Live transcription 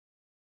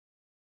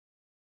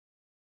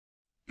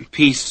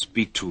Peace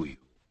be to you.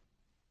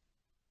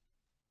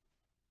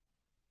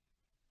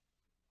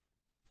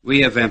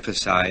 We have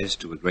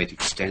emphasized to a great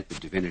extent the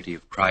divinity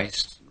of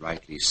Christ, and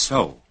rightly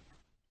so.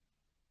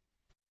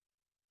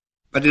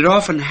 But it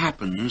often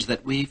happens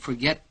that we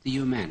forget the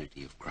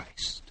humanity of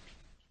Christ.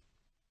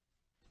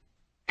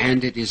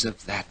 And it is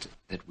of that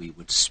we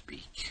would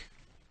speak.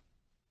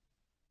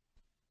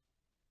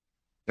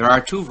 There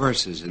are two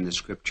verses in the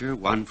Scripture,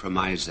 one from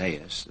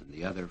Isaiah and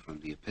the other from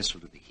the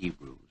Epistle to the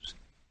Hebrews,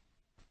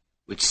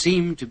 which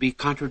seem to be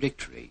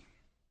contradictory.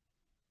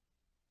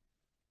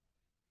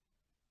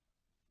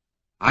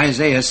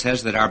 Isaiah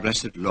says that our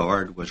blessed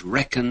Lord was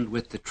reckoned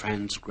with the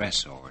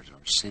transgressors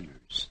or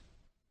sinners.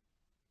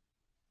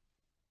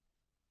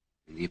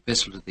 In the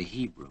Epistle to the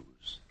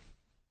Hebrews,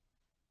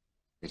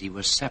 that he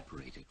was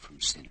separated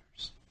from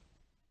sinners.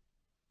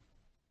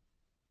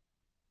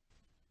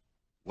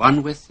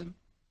 One with them,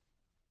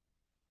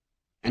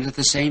 and at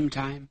the same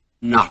time,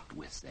 not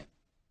with them.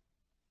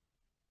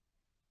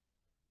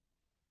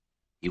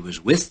 He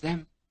was with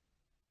them,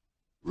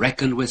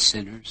 reckoned with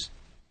sinners,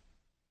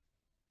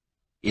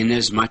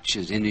 inasmuch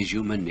as in his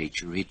human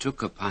nature he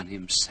took upon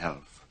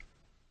himself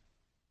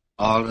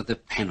all of the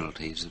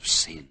penalties of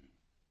sin.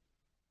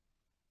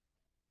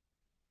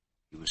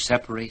 He was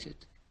separated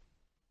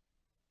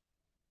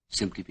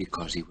simply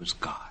because he was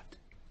God.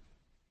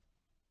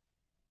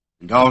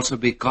 And also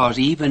because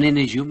even in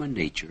his human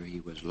nature he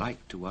was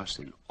like to us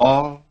in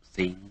all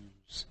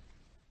things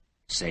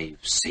save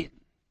sin.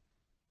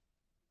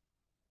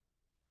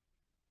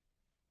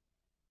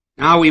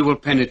 Now we will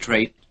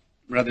penetrate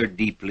rather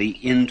deeply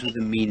into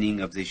the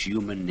meaning of this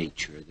human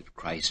nature that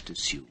Christ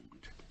assumed.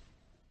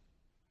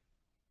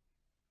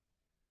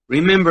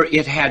 Remember,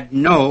 it had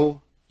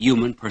no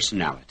human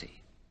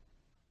personality.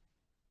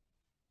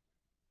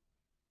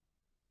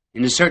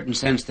 In a certain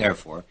sense,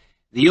 therefore,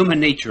 the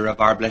human nature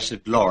of our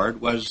blessed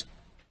Lord was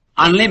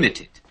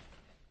unlimited.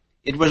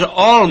 It was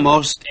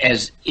almost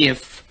as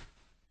if,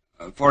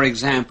 for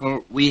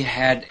example, we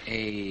had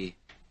a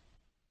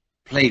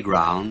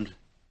playground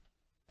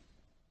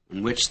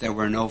in which there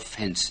were no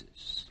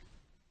fences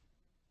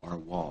or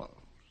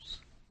walls.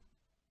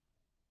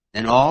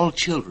 Then all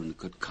children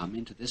could come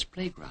into this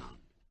playground.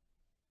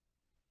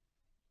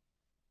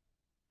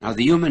 Now,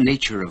 the human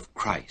nature of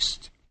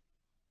Christ,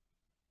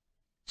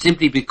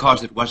 simply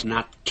because it was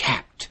not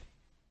capped,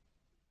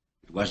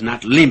 it was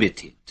not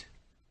limited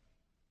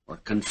or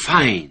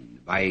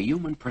confined by a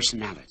human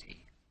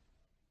personality,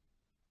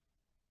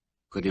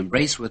 could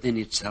embrace within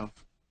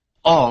itself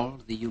all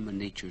the human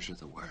natures of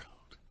the world.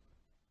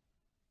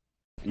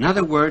 In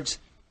other words,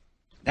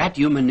 that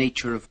human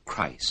nature of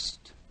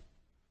Christ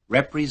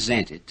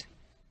represented,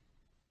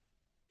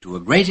 to a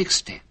great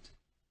extent,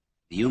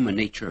 the human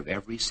nature of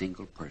every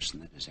single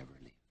person that has ever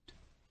lived.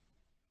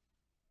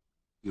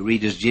 You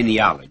read his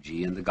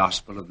genealogy in the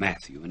Gospel of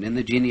Matthew, and in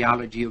the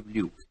genealogy of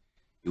Luke,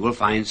 you will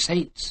find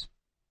saints,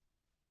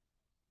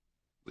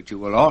 but you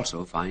will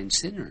also find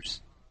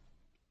sinners.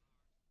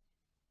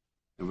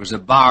 There was a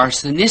bar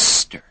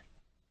sinister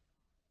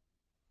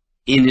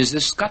in his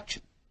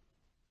escutcheon.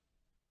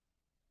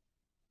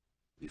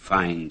 We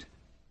find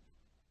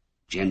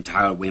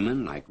Gentile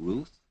women like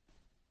Ruth,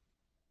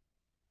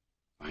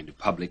 find a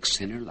public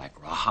sinner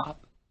like Rahab.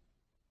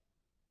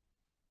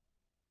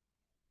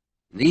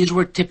 These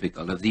were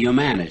typical of the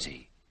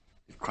humanity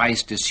that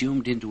Christ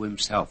assumed into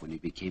himself when he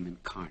became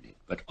incarnate,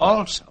 but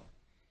also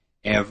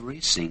every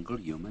single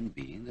human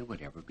being that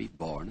would ever be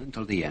born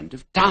until the end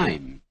of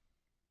time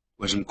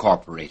was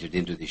incorporated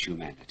into this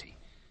humanity.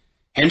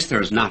 Hence,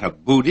 there is not a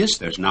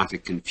Buddhist, there's not a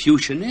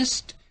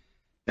Confucianist,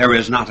 there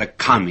is not a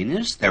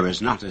communist, there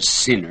is not a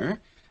sinner,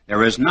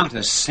 there is not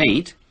a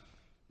saint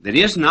that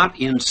is not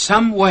in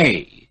some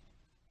way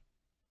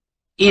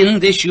in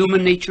this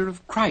human nature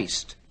of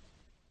Christ.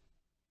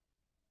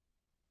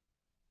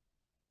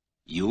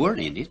 You are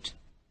in it.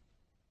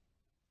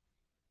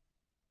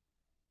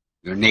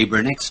 Your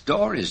neighbor next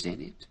door is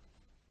in it.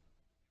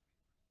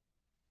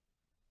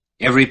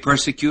 Every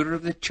persecutor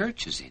of the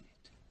church is in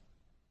it.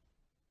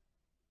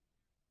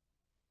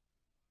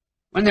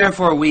 When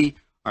therefore we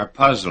are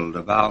puzzled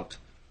about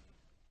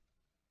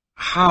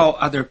how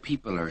other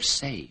people are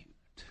saved,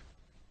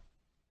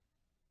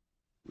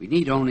 we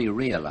need only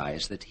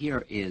realize that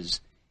here is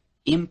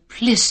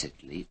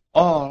implicitly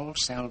all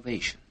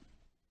salvation,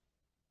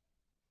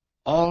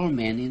 all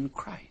men in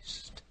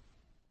Christ.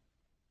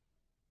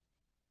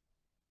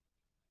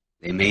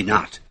 They may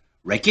not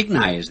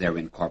recognize their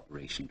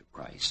incorporation to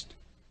Christ,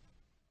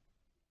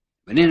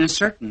 but in a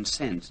certain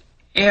sense,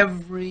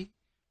 every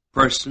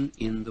person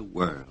in the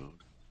world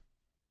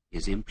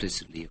is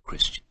implicitly a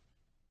Christian.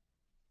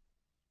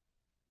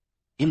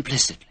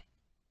 Implicitly.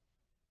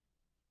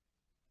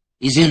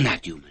 He's in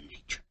that human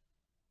nature.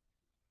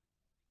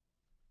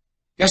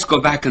 Just go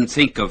back and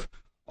think of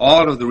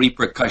all of the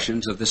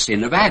repercussions of the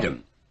sin of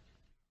Adam.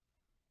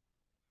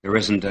 There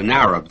isn't an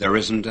Arab, there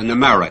isn't an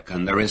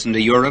American, there isn't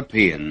a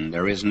European,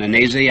 there isn't an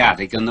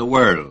Asiatic in the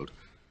world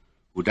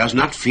who does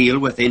not feel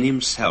within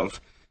himself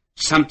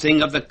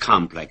something of the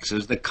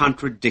complexes, the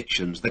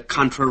contradictions, the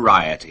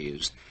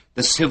contrarieties,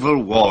 the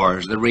civil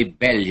wars, the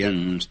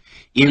rebellions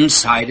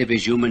inside of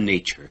his human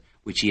nature,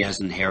 which he has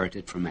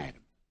inherited from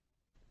Adam.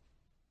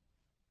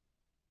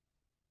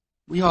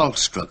 We all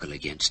struggle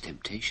against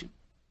temptation.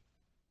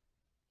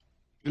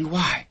 And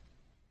why?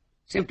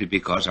 Simply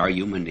because our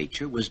human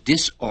nature was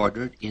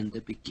disordered in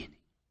the beginning.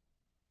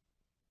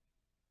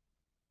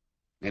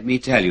 Let me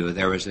tell you,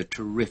 there is a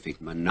terrific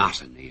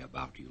monotony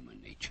about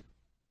human nature.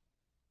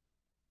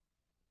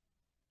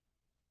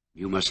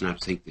 You must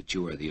not think that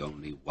you are the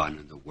only one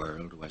in the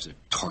world who has a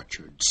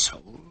tortured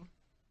soul.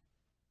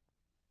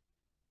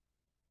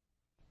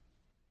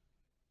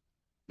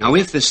 Now,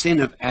 if the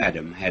sin of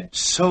Adam had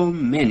so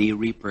many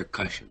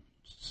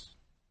repercussions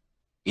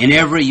in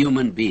every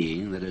human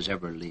being that has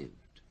ever lived,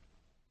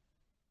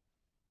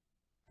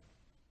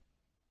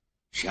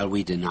 shall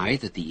we deny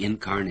that the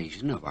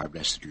incarnation of our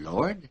blessed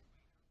Lord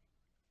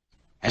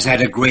has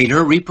had a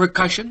greater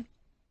repercussion?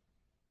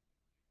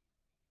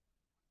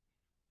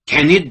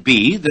 Can it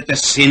be that the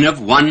sin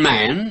of one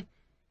man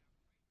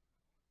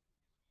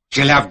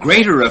shall have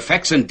greater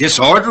effects in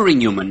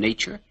disordering human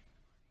nature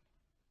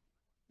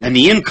than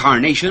the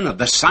incarnation of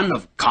the Son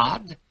of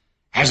God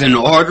has in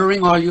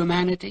ordering all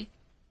humanity?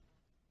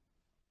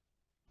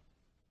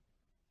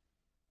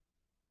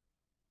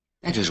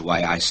 That is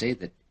why I say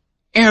that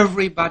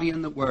everybody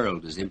in the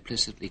world is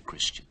implicitly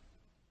Christian.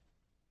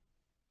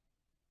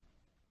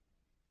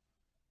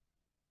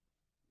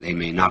 They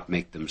may not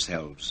make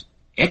themselves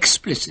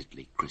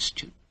explicitly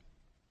Christian.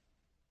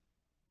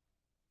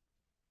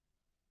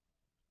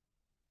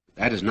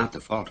 That is not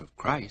the fault of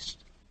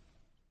Christ.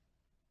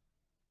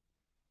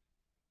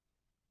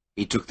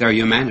 He took their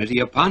humanity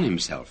upon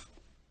himself.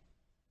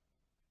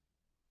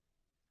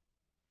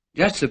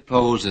 Just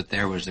suppose that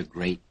there was a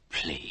great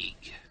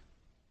plague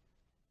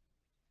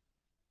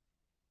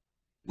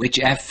which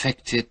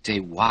affected a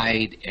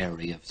wide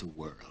area of the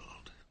world.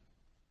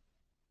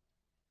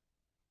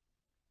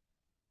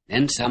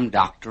 Then some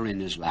doctor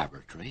in his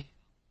laboratory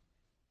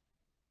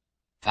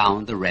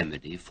found the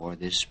remedy for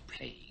this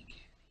plague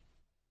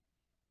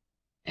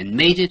and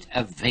made it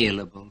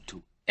available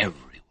to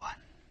everyone.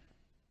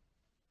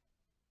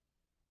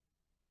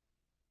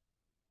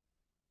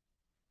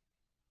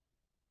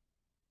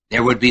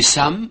 There would be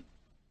some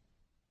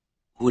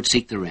who would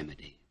seek the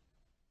remedy.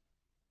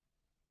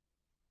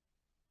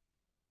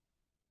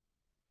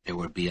 There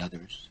would be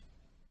others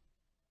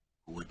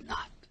who would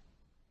not.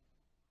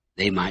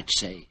 They might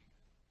say,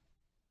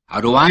 "How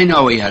do I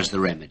know he has the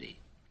remedy?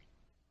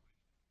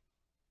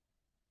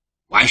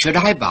 Why should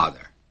I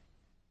bother?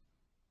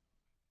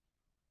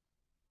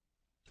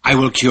 I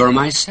will cure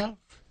myself."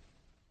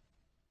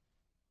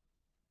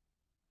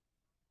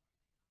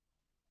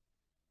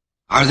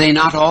 Are they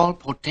not all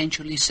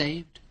potentially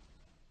saved?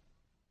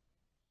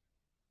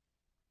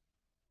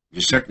 It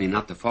is certainly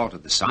not the fault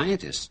of the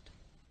scientist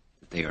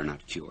that they are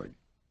not cured.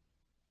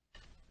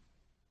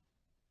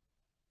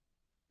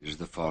 It is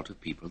the fault of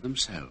people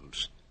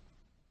themselves.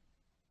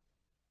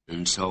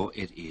 And so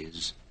it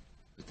is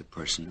with the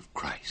person of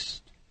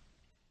Christ.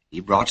 He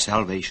brought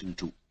salvation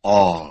to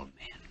all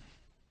men.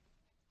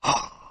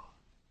 All.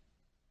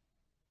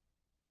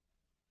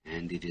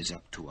 And it is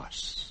up to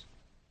us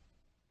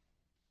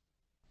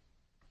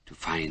to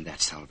find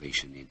that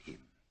salvation in him.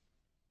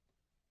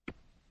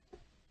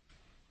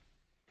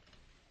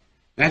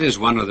 That is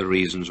one of the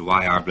reasons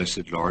why our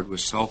blessed Lord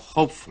was so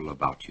hopeful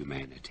about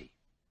humanity.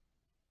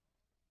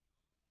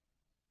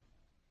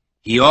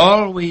 He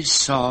always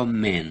saw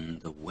men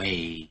the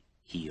way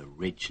he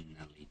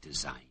originally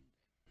designed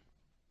them.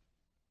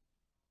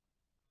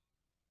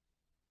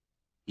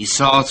 He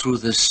saw through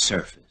the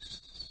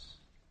surface,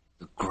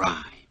 the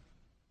grime,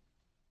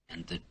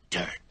 and the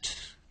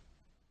dirt,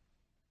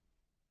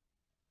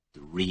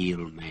 the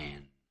real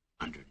man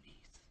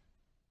underneath.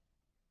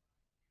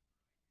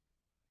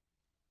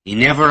 He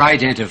never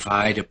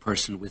identified a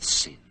person with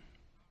sin.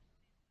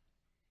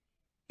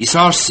 He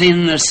saw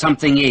sin as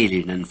something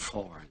alien and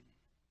foreign,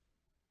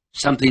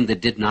 something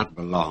that did not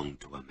belong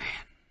to a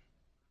man,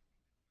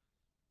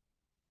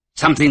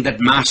 something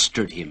that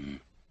mastered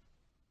him,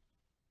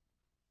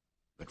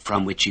 but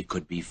from which he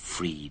could be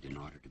freed in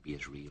order to be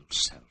his real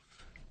self.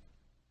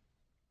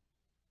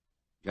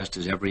 Just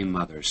as every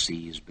mother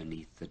sees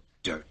beneath the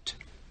dirt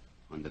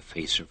on the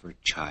face of her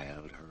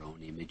child her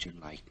own image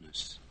and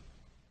likeness,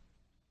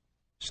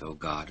 so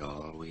God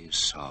always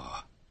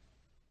saw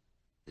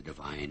the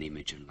divine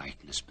image and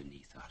likeness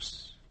beneath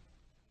us.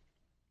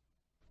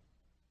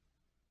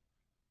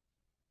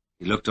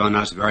 He looked on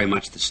us very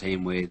much the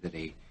same way that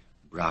a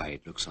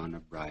bride looks on a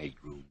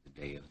bridegroom the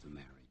day of the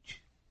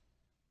marriage,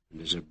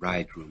 and as a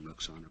bridegroom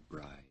looks on a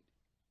bride.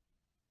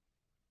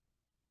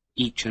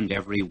 Each and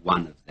every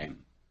one of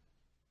them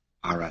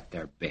are at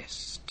their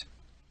best.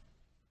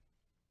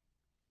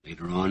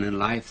 Later on in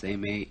life, they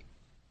may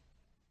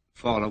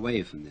fall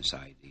away from this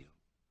ideal,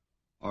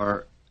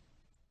 or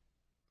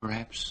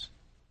perhaps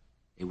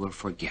they will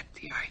forget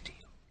the ideal.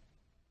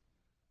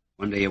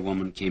 One day a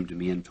woman came to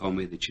me and told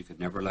me that she could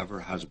never love her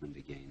husband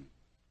again.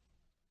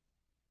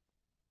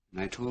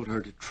 And I told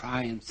her to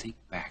try and think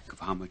back of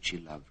how much she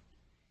loved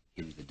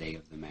him the day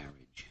of the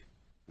marriage.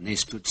 And they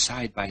stood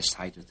side by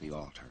side at the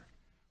altar.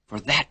 For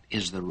that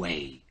is the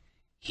way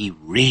he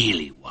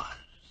really was.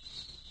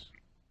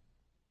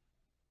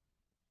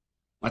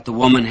 What the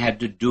woman had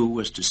to do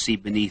was to see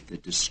beneath the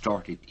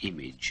distorted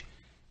image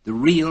the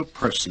real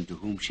person to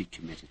whom she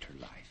committed her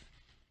life.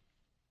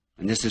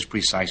 And this is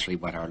precisely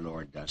what our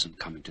Lord does in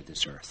coming to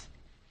this earth.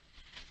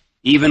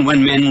 Even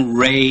when men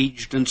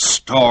raged and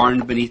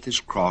stormed beneath his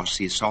cross,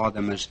 he saw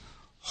them as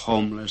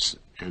homeless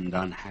and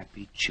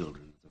unhappy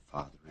children of the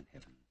Father in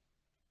heaven.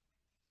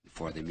 And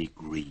for them he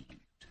grieved.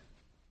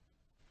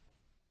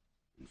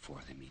 And for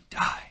them he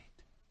died.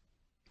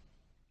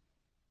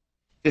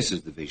 This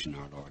is the vision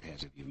our Lord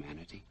has of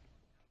humanity.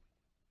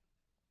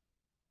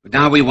 But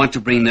now we want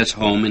to bring this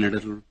home in a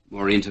little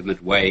more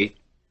intimate way.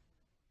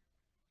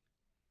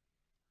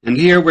 And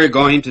here we're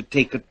going to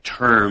take a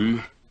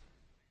term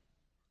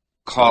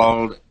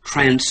called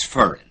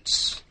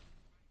transference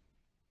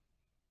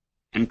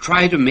and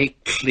try to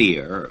make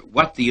clear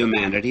what the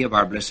humanity of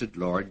our blessed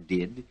Lord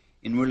did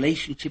in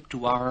relationship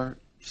to our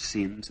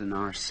sins and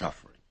our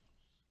suffering.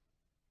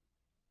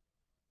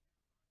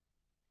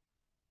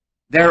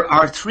 There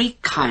are three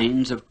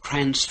kinds of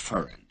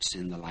transference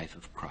in the life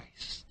of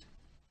Christ.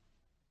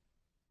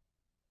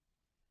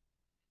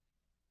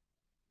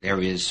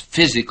 There is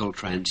physical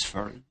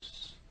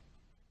transference.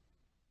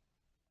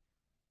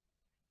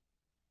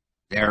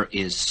 There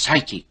is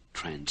psychic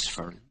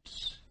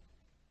transference.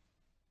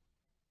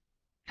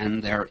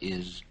 And there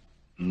is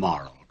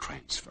moral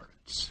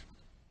transference.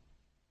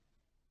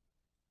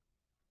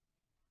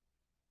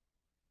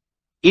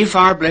 If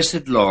our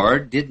blessed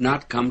Lord did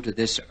not come to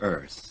this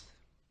earth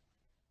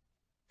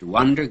to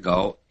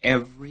undergo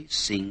every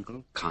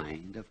single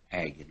kind of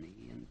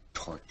agony and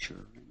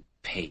torture and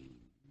pain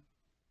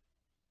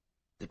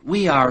that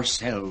we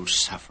ourselves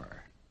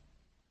suffer,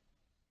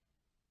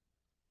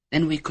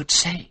 then we could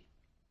say,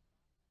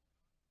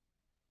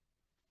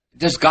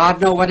 does God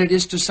know what it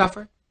is to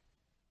suffer?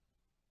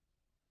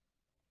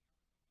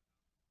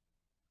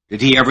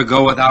 Did he ever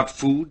go without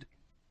food?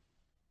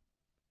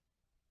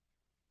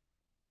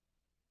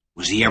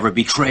 Was he ever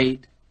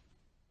betrayed?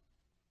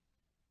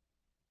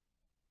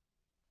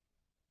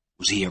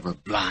 Was he ever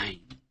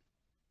blind?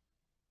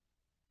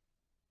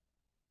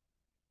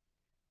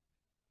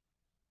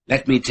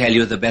 Let me tell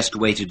you, the best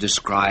way to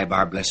describe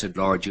our blessed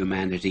Lord's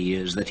humanity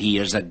is that he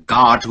is a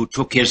God who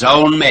took his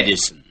own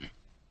medicine.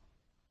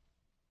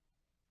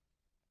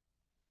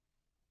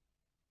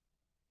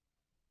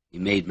 He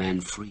made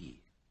man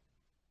free.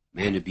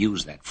 Man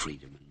abused that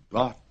freedom and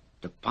brought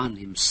upon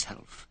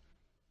himself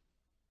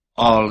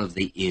all of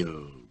the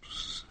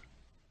ills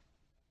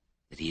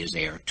that he is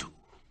heir to.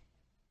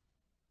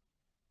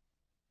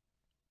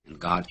 And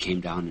God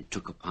came down and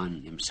took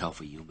upon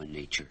himself a human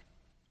nature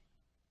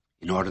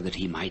in order that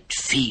he might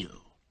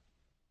feel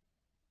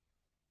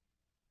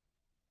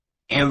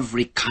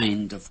every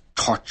kind of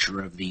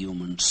torture of the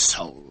human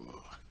soul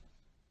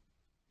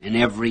and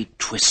every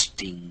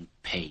twisting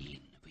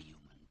pain of a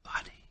human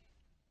body.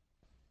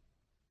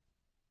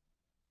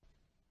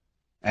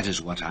 That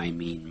is what I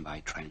mean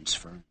by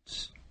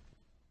transference.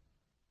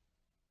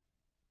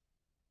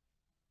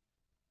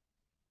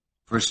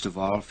 First of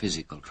all,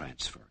 physical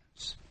transference.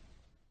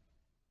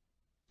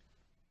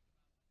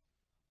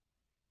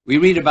 We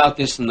read about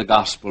this in the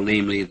Gospel,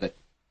 namely that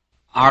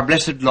our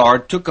blessed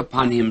Lord took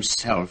upon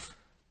himself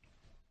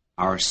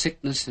our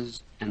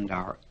sicknesses and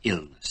our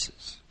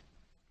illnesses.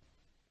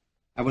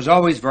 I was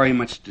always very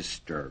much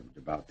disturbed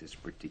about this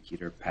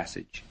particular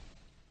passage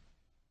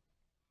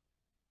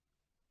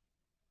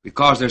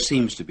because there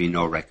seems to be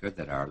no record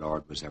that our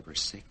Lord was ever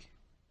sick.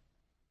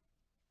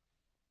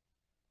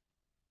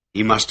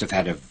 He must have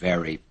had a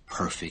very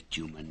perfect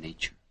human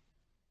nature.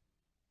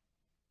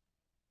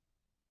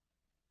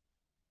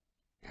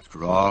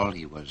 After all,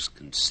 he was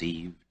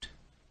conceived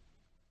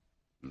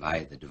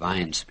by the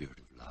divine spirit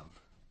of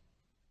love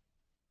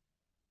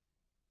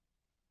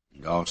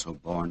and also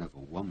born of a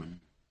woman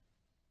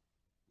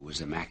who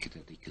was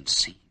immaculately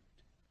conceived.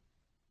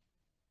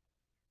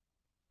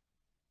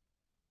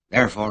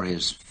 Therefore,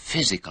 his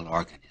physical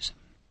organism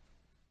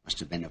must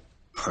have been a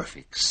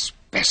perfect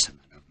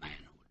specimen of manhood.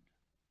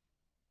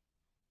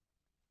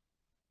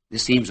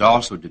 This seems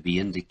also to be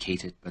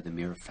indicated by the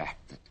mere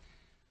fact that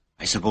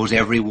I suppose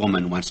every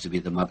woman wants to be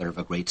the mother of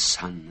a great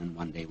son, and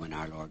one day when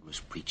our Lord was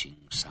preaching,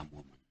 some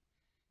woman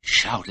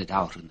shouted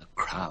out in the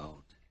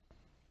crowd,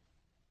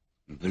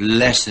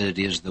 "Blessed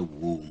is the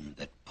womb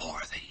that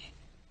bore thee,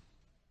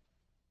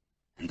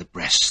 and the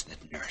breasts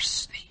that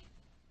nursed thee."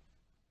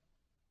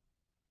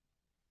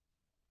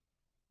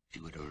 She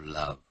would have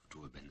loved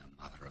to have been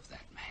the mother of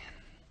that man.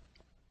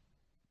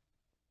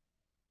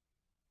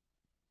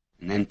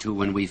 And then, too,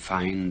 when we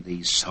find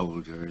these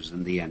soldiers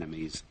and the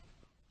enemies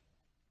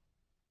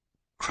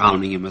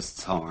crowning him with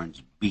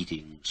thorns,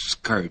 beating,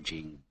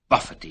 scourging,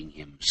 buffeting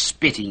him,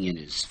 spitting in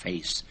his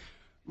face,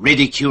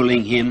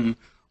 ridiculing him,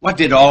 what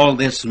did all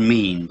this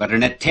mean but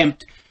an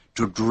attempt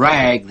to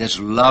drag this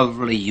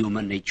lovely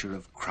human nature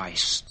of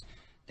Christ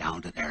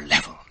down to their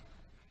level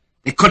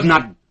They could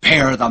not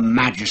bear the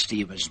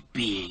majesty of his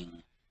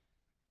being.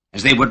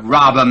 As they would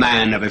rob a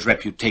man of his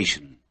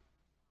reputation,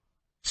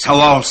 so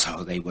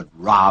also they would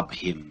rob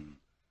him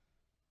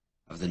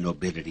of the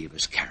nobility of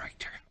his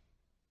character.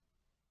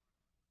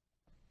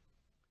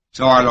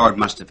 So our Lord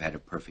must have had a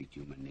perfect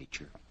human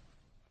nature.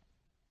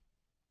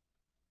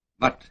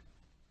 But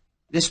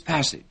this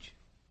passage,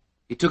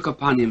 he took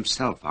upon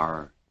himself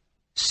our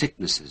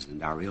sicknesses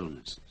and our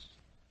illnesses.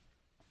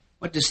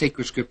 What does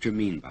sacred Scripture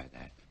mean by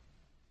that?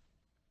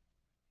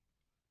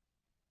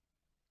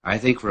 I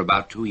think for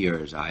about 2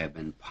 years I have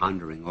been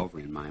pondering over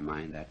in my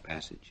mind that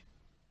passage.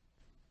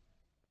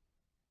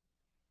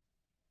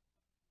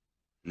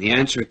 And the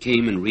answer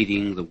came in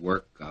reading the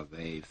work of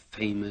a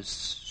famous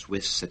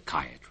Swiss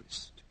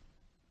psychiatrist.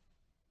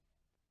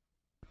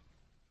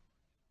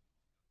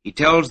 He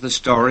tells the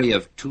story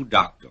of 2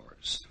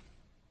 doctors,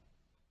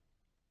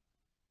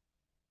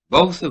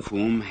 both of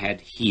whom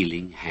had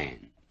healing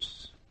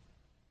hands.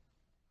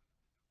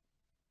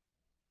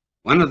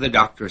 One of the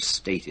doctors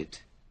stated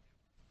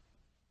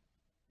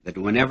that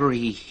whenever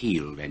he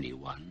healed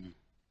anyone,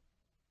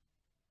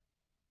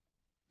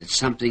 that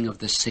something of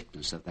the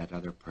sickness of that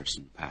other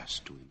person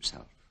passed to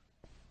himself.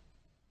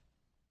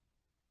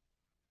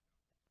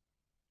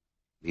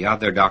 The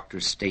other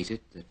doctor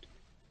stated that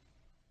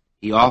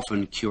he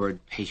often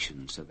cured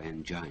patients of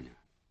angina,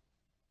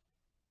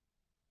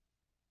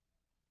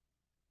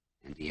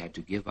 and he had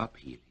to give up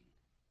healing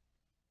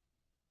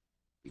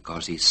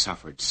because he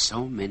suffered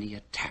so many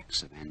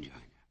attacks of angina.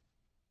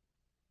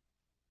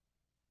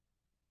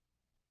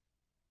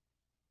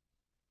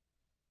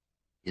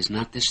 Is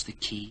not this the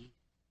key?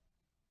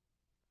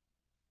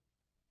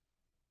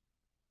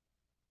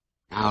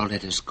 Now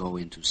let us go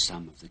into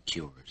some of the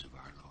cures of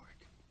our Lord.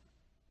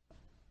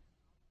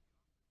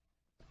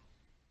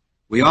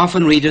 We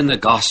often read in the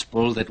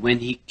Gospel that when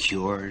he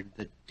cured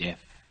the deaf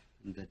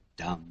and the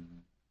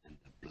dumb and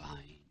the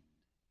blind,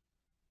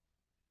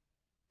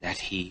 that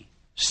he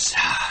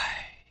sighed.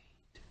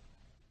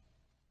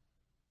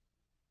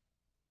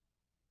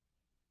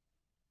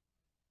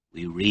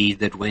 We read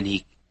that when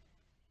he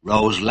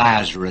rose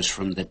Lazarus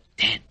from the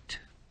dead,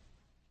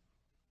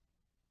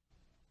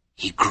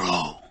 he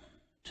groaned.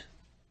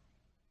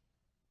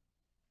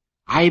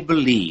 I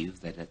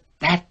believe that at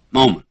that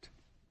moment,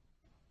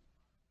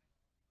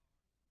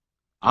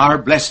 our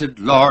blessed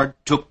Lord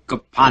took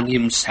upon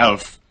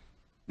himself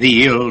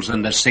the ills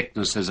and the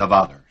sicknesses of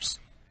others.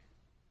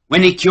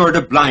 When he cured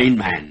a blind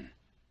man,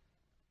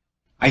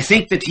 I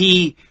think that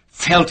he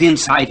felt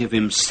inside of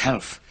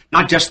himself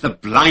not just the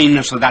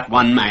blindness of that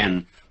one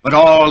man, but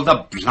all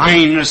the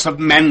blindness of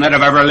men that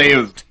have ever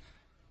lived.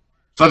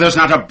 So there's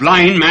not a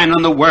blind man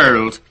in the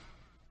world,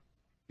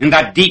 in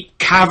that deep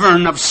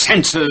cavern of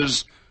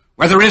senses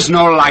where there is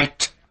no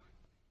light,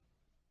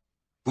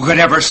 who could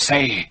ever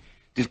say,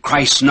 did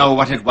Christ know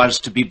what it was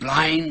to be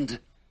blind?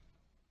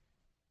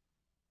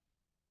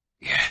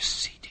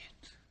 Yes, he did.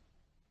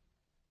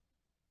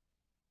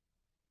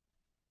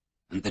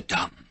 And the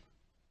dumb,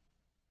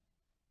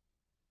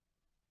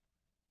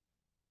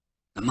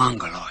 the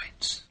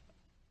mongoloids,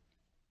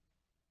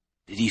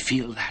 did he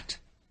feel that?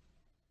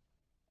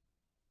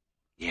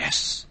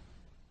 Yes.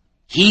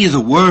 He, the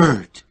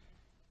Word,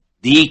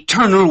 the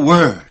eternal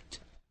Word,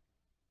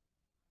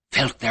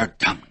 felt their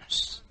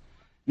dumbness.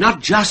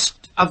 Not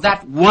just of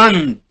that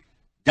one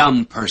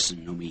dumb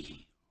person whom he healed,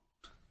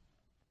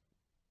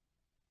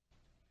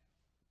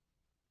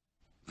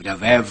 but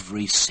of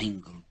every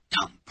single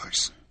dumb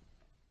person.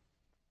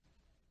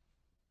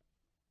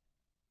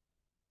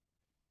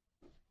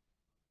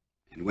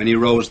 And when he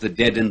rose the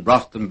dead and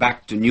brought them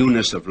back to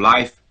newness of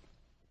life,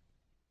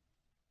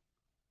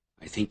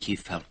 I think he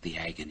felt the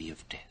agony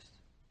of death.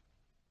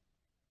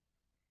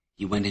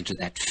 He went into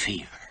that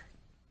fear,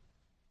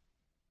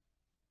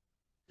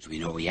 as we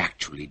know he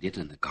actually did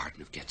in the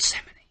Garden of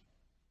Gethsemane.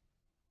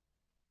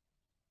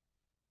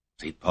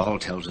 St. Paul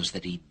tells us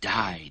that he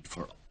died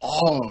for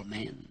all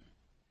men.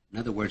 In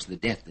other words, the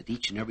death that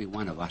each and every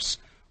one of us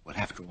will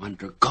have to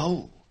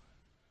undergo.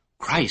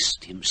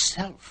 Christ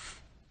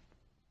himself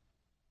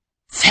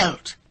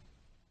felt.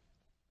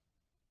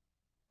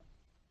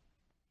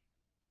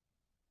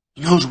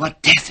 He knows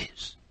what death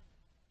is,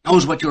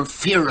 knows what your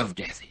fear of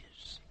death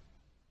is.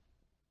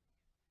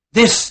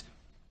 This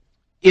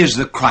is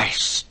the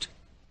Christ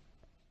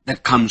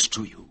that comes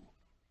to you.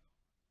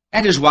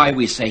 That is why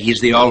we say he's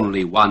the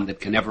only one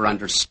that can ever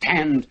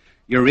understand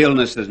your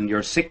illnesses and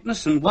your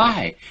sickness. And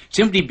why?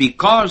 Simply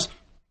because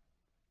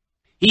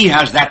he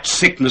has that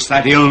sickness,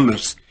 that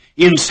illness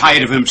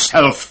inside of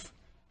himself.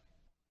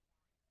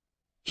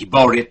 He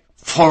bore it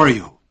for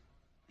you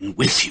and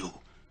with you,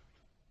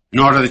 in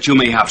order that you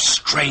may have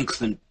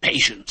strength and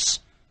patience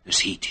as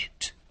he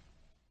did.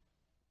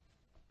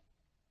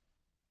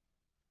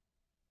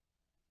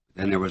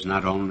 Then there was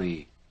not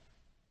only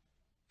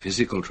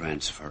physical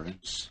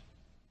transference,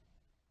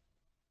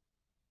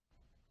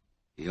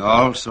 he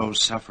also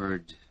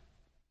suffered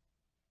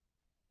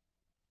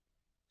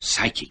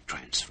psychic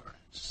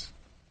transference.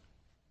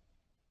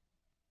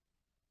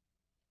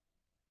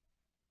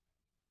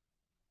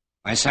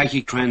 By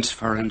psychic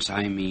transference,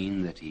 I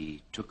mean that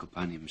he took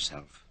upon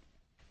himself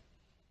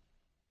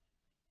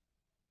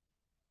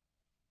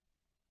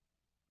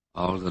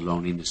all the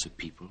loneliness of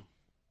people,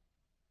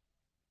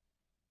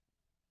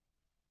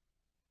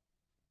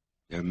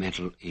 their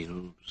mental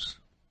ills,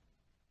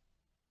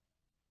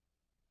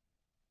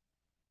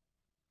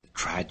 the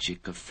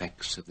tragic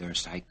effects of their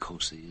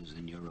psychoses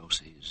and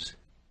neuroses.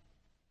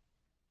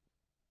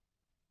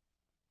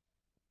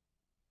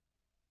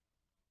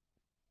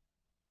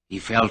 He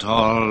felt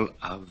all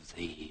of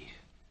the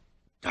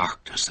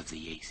darkness of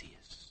the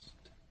atheist.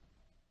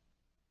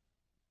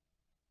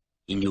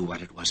 He knew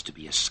what it was to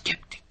be a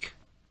skeptic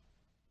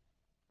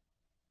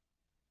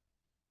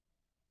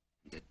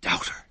and a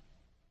doubter.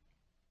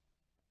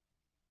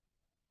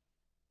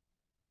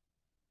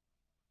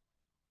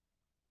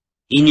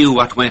 He knew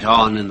what went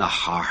on in the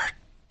heart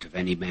of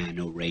any man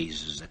who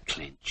raises a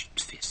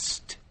clenched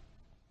fist.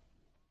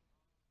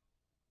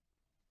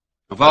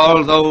 Of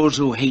all those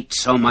who hate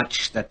so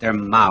much that their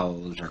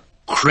mouths are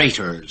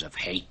craters of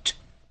hate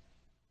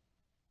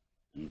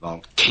and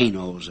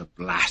volcanoes of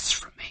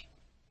blasphemy.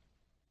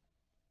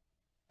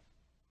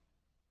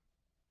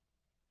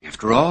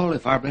 After all,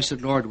 if our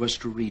blessed Lord was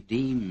to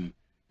redeem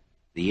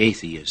the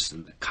atheists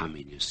and the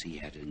communists, he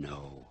had to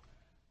know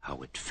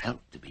how it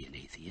felt to be an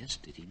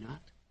atheist, did he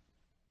not?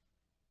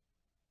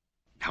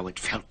 How it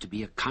felt to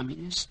be a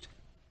communist?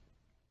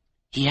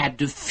 He had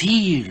to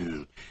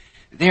feel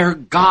their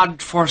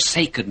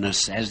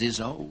God-forsakenness as his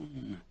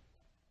own.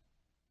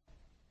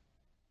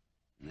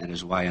 And that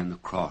is why on the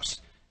cross,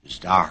 as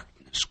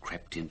darkness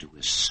crept into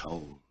his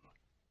soul,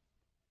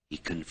 he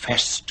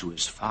confessed to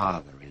his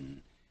Father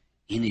in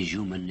his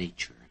human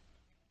nature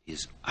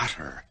his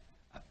utter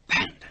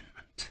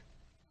abandonment.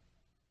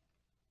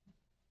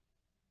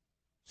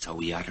 So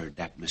he uttered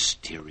that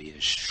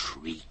mysterious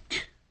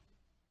shriek,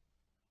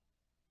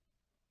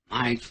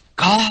 "My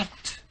God,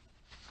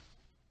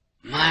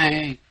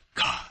 my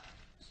God,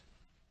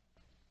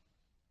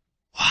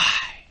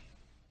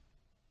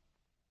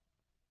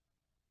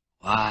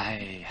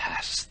 why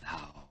hast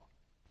thou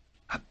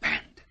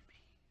abandoned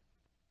me?"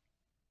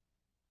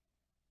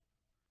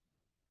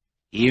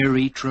 Here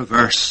he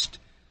traversed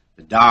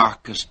the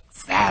darkest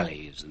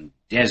valleys and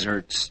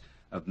deserts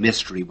of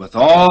mystery with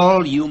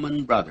all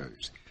human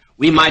brothers.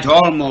 We might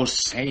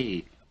almost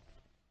say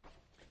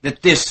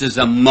that this is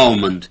a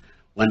moment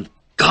when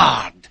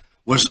God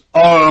was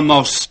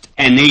almost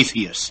an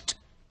atheist.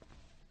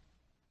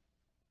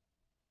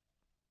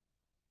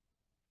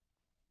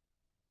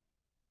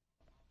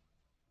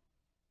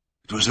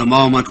 It was a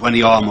moment when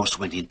he almost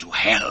went into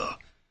hell,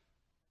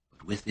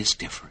 but with this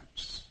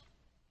difference,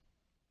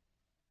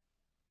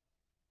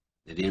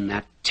 that in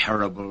that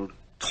terrible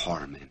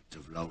torment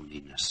of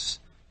loneliness,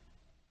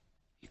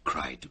 he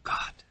cried to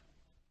God.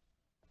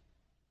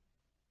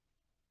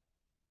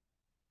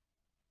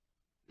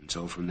 And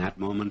so from that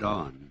moment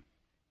on,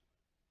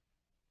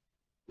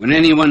 when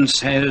anyone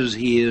says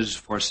he is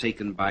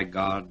forsaken by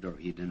God or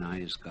he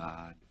denies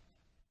God,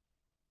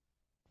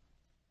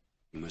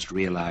 he must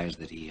realize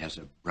that he has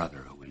a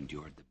brother who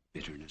endured the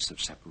bitterness of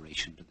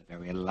separation to the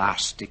very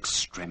last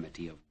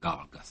extremity of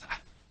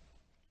Golgotha.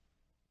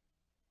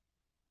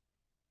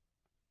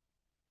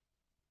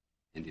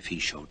 And if he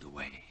showed the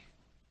way,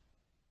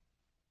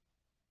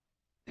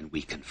 then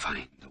we can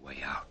find the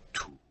way out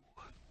too.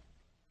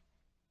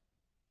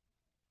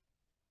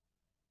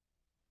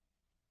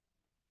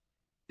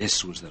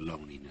 This was the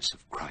loneliness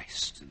of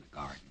Christ in the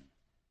garden,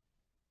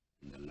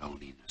 and the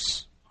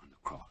loneliness on the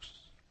cross.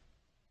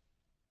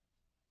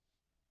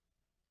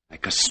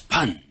 Like a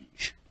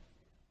sponge,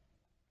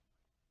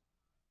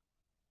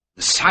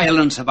 the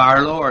silence of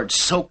our Lord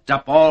soaked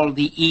up all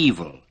the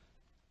evil.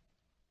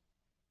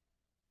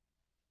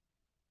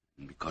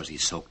 And because he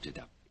soaked it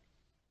up,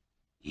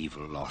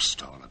 evil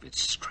lost all of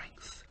its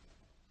strength.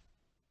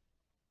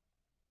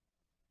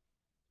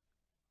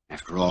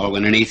 After all,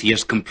 when an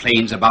atheist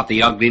complains about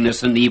the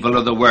ugliness and evil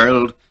of the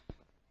world,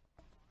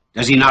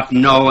 does he not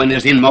know in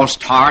his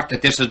inmost heart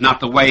that this is not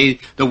the way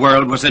the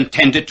world was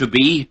intended to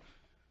be?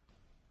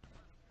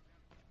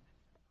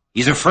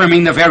 He's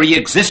affirming the very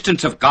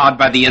existence of God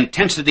by the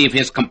intensity of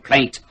his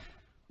complaint.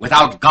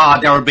 Without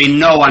God, there would be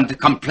no one to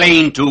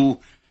complain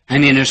to,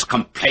 and in his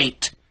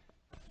complaint,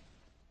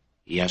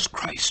 he has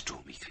Christ to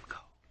whom he can go.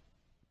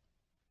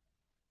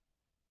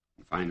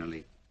 And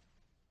finally,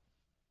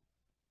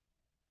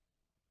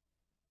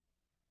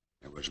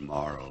 there was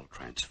moral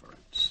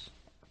transference.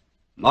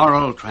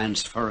 Moral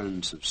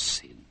transference of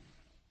sin.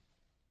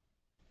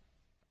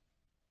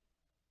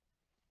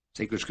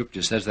 Sacred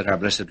Scripture says that our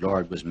blessed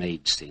Lord was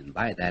made sin.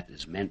 By that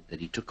is meant that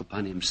he took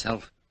upon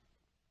himself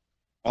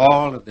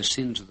all of the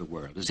sins of the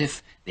world, as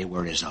if they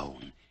were his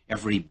own.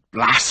 Every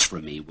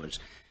blasphemy was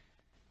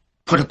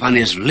put upon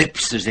his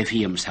lips as if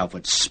he himself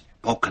had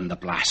spoken the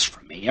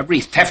blasphemy.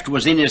 Every theft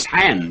was in his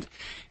hand,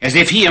 as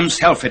if he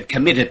himself had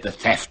committed the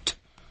theft.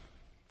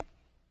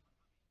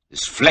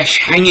 His flesh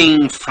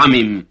hanging from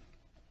him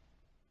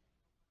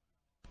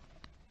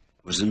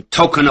was in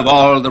token of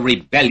all the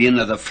rebellion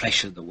of the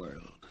flesh of the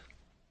world.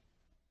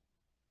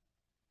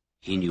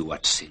 He knew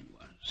what sin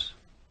was.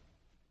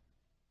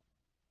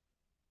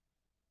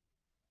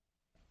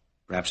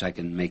 Perhaps I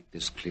can make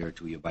this clear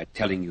to you by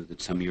telling you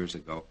that some years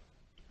ago,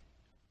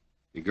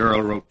 a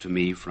girl wrote to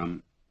me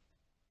from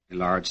a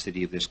large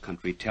city of this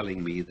country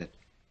telling me that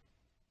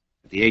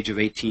at the age of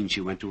 18 she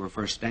went to her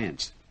first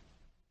dance.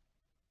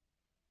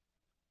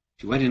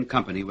 She went in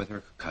company with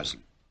her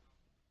cousin.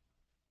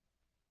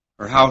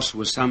 Her house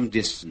was some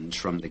distance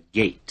from the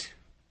gate.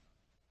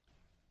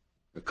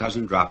 Her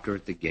cousin dropped her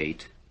at the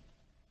gate,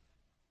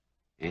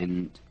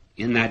 and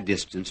in that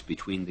distance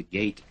between the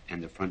gate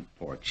and the front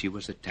porch, she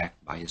was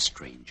attacked by a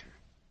stranger.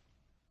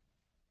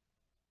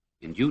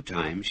 In due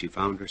time, she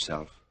found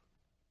herself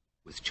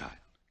with child.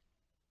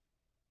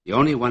 The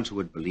only ones who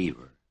would believe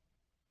her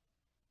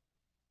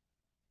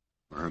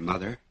were her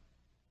mother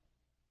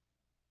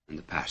and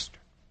the pastor.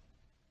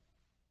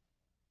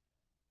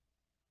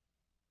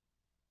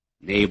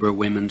 Neighbor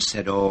women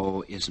said,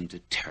 "Oh, isn't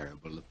it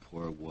terrible? The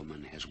poor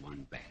woman has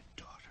one bad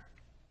daughter."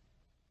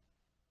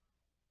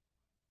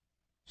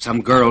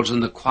 Some girls in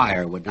the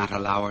choir would not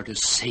allow her to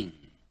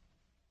sing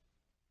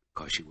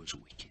because she was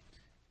wicked.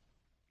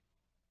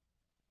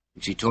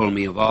 And she told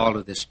me of all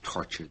of this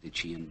torture that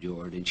she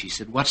endured, and she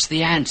said, "What's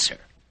the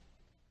answer?"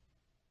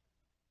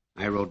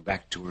 I wrote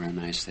back to her and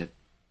I said,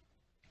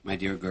 "My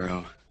dear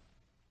girl,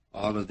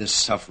 all of this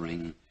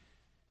suffering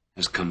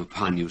has come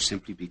upon you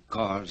simply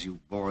because you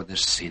bore the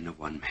sin of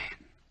one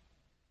man.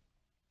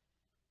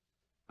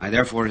 I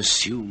therefore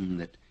assume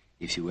that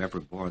if you ever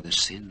bore the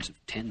sins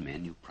of 10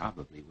 men, you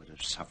probably would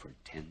have suffered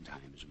 10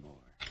 times more.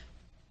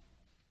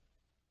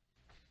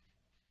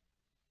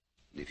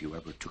 And if you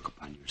ever took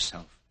upon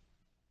yourself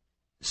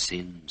the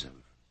sins of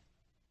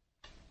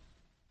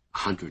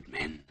 100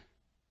 men,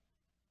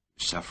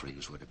 your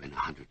sufferings would have been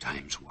 100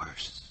 times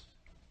worse.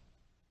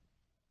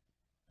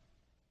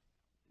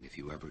 And if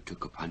you ever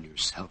took upon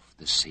yourself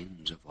the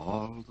sins of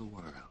all the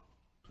world,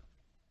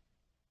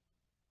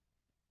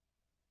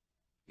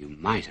 you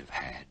might have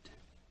had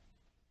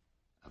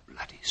a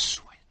bloody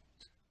sweat."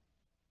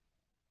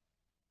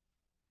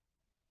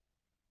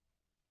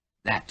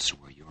 That's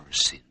where your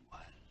sin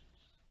was,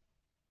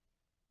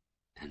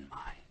 and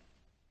mine,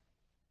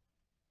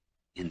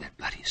 in that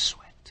bloody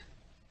sweat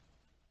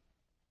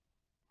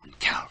on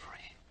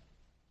Calvary,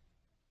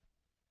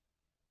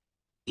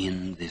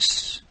 in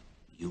this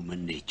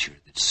human nature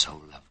that so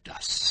loved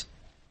us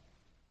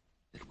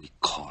that we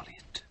call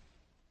it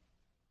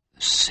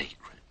the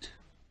sacred